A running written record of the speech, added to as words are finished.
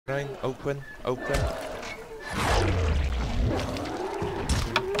Open, open.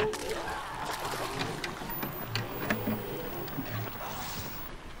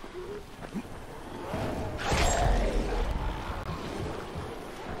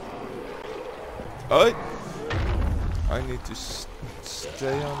 I need to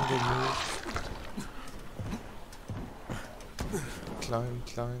stay on the move. Climb,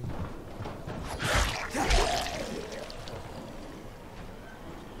 climb.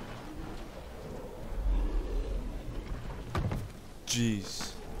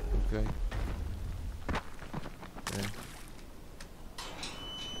 Jeez. Okay. Yeah.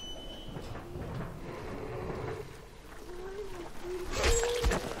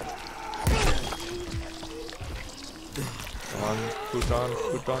 Put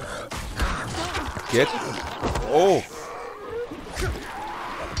on. Get. Oh!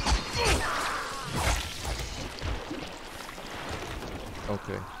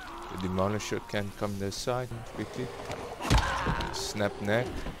 Okay. The demolisher can come this side quickly. Snap neck.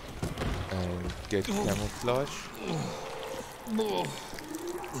 And get camouflage.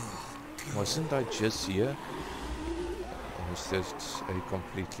 Wasn't I just here? Or is this a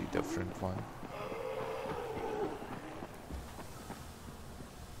completely different one?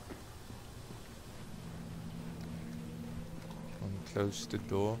 Close the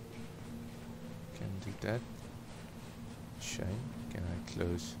door. Can do that. Shame. Can I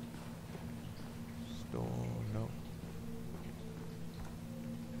close this door? No.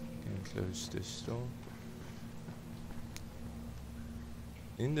 Can close this door.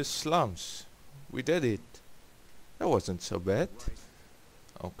 In the slums. We did it. That wasn't so bad.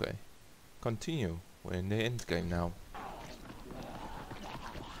 Okay. Continue. We're in the end game now.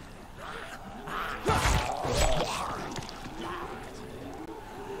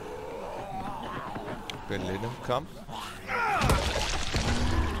 Okay, let him come.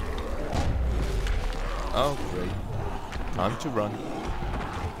 Oh, great. Time to run.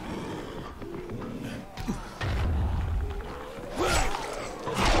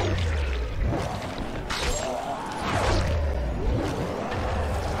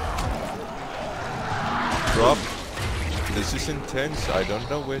 Drop. This is intense. I don't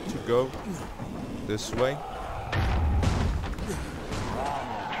know where to go. This way.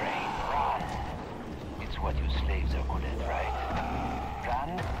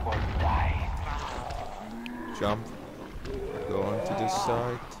 Jump. Go onto this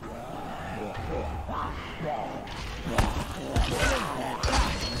side.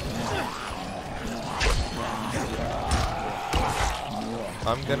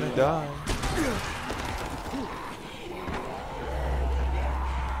 I'm gonna die.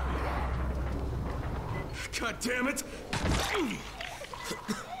 God damn it!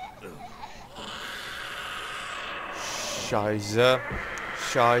 Scheiße.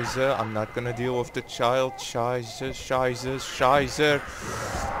 Scheiße, I'm not gonna deal with the child. Scheiße, scheiße, scheiße.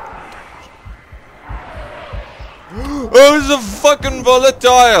 Oh, it's a fucking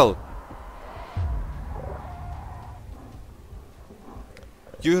volatile!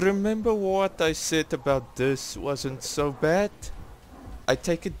 You remember what I said about this wasn't so bad? I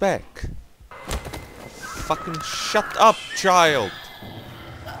take it back. Fucking shut up, child!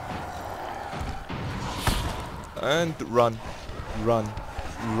 And run. Run.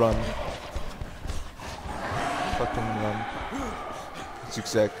 Run. Fucking run.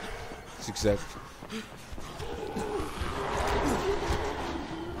 Zigzag. Zigzag.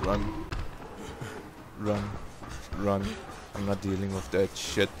 Run. Run. Run. I'm not dealing with that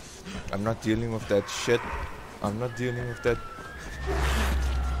shit. I'm not dealing with that shit. I'm not dealing with that.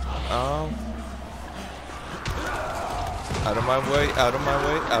 Ow. Out of my way. Out of my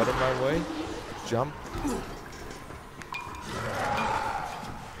way. Out of my way. Jump.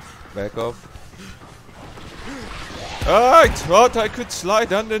 Back off. I thought I could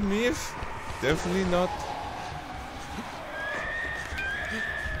slide underneath. Definitely not.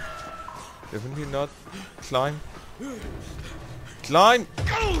 Definitely not. Climb. Climb!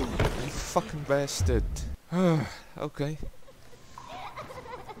 You fucking bastard. Okay.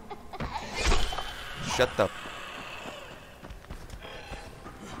 Shut up.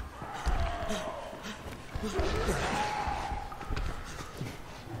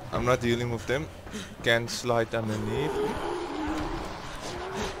 I'm not dealing with them. Can't slide underneath.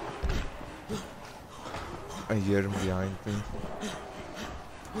 I hear him behind me.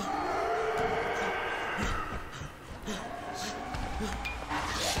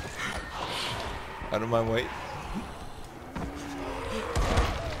 Out of my way.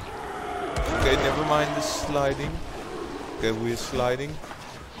 Okay, never mind the sliding. Okay, we're sliding.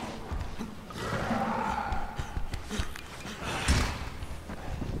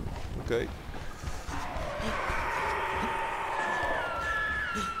 Okay.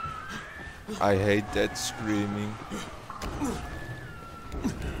 I hate that screaming.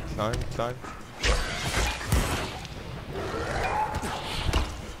 Climb, climb.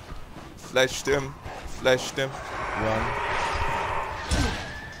 Flashed him. Flashed him. Run.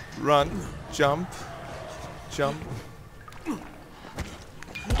 Run. Jump. Jump.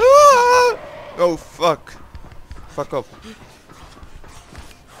 Ah! Oh fuck. Fuck up.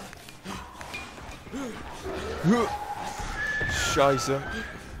 Scheiße.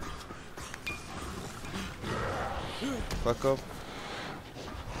 Fuck up.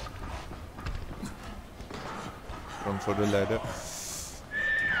 Run for the ladder.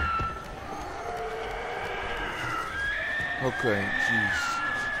 Okay, jeez.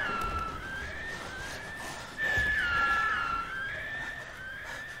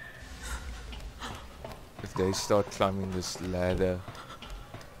 If they start climbing this ladder.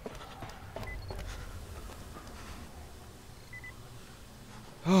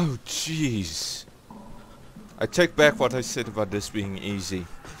 Oh, jeez. I take back what I said about this being easy.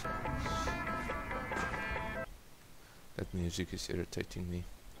 That music is irritating me.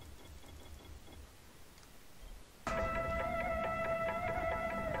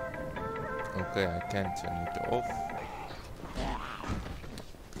 Okay, I can't turn it off.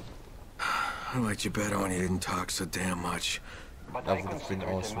 I liked you better when you didn't talk so damn much. But That would have been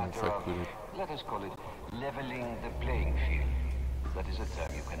awesome if I could have. Let us call it leveling the playing field. That is a term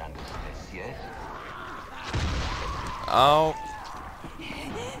you can understand, yes? Ow!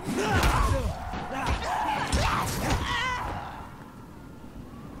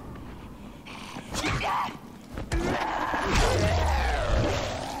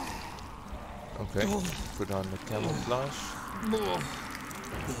 Okay, put on the camouflage.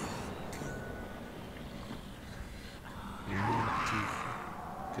 We need to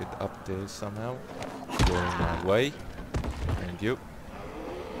get up there somehow. Going my way. Thank you.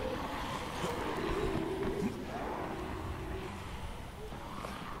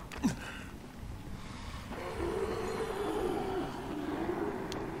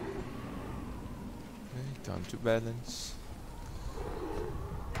 Okay, time to balance.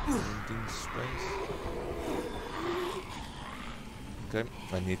 Holding space. Okay,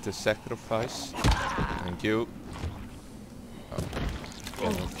 I need to sacrifice. Thank you.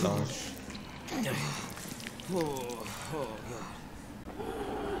 Camouflage.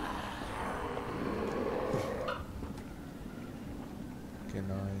 Can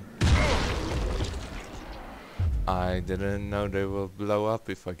I didn't know they will blow up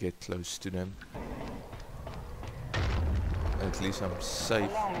if I get close to them. At least I'm safe.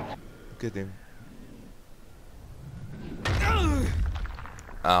 Look at him.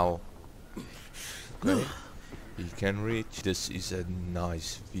 Ow. Okay. He can reach. This is a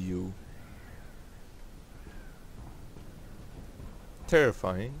nice view.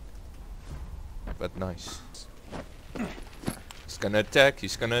 Terrifying. But nice. He's gonna attack.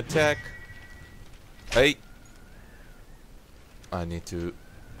 He's gonna attack. Hey. I need to...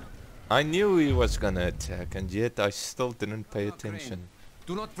 I knew he was gonna attack, and yet I still didn't pay attention.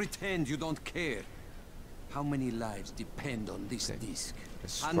 Do not pretend you don't care. How many lives depend on this disc?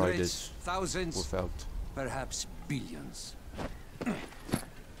 Let's try Hundreds, this thousands, without. perhaps billions.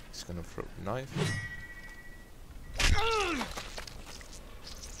 He's gonna throw a knife.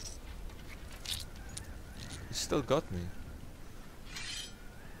 He still got me.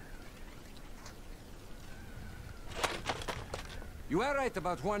 You are right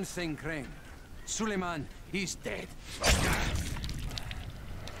about one thing, Crane. Suleiman is dead.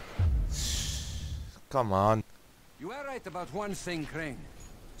 Come on. You are right about one thing, Crane.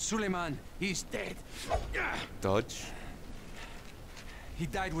 Suleiman is dead. Dodge. He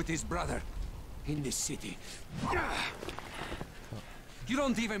died with his brother in this city. You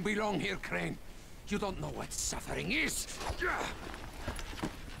don't even belong here, Crane. You don't know what suffering is.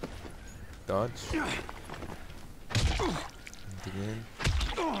 Dodge. And again.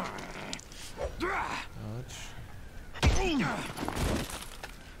 Dodge.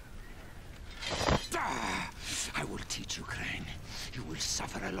 I will teach you, Crane. You will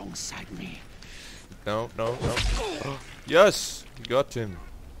suffer alongside me. No, no, no. Yes! You got him.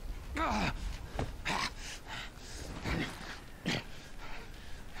 Okay.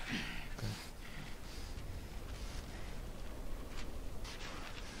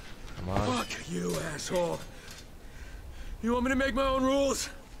 Come on. Fuck you, asshole. You want me to make my own rules?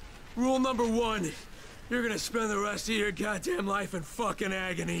 Rule number 1. You're gonna spend the rest of your goddamn life in fucking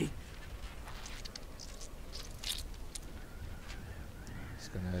agony. He's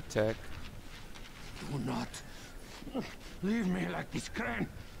gonna attack. Do not leave me like this, Crane.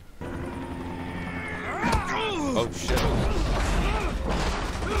 Oh shit.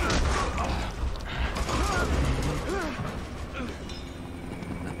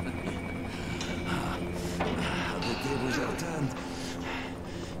 The tables are turned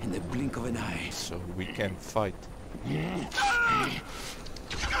in the blink of an eye. So we can fight.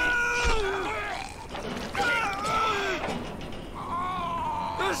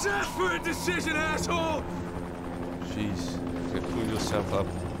 Let's ask for a decision, asshole! Jeez. Okay, pull yourself up.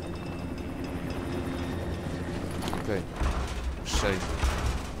 Okay. Safe.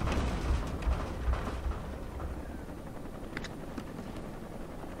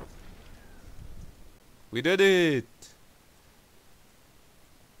 We did it!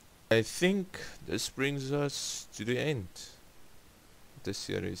 I think this brings us to the end of the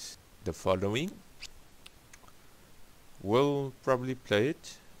series. The following, we'll probably play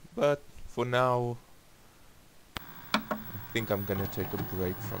it, but for now I think I'm gonna take a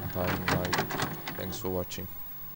break from Dying Light. Thanks for watching.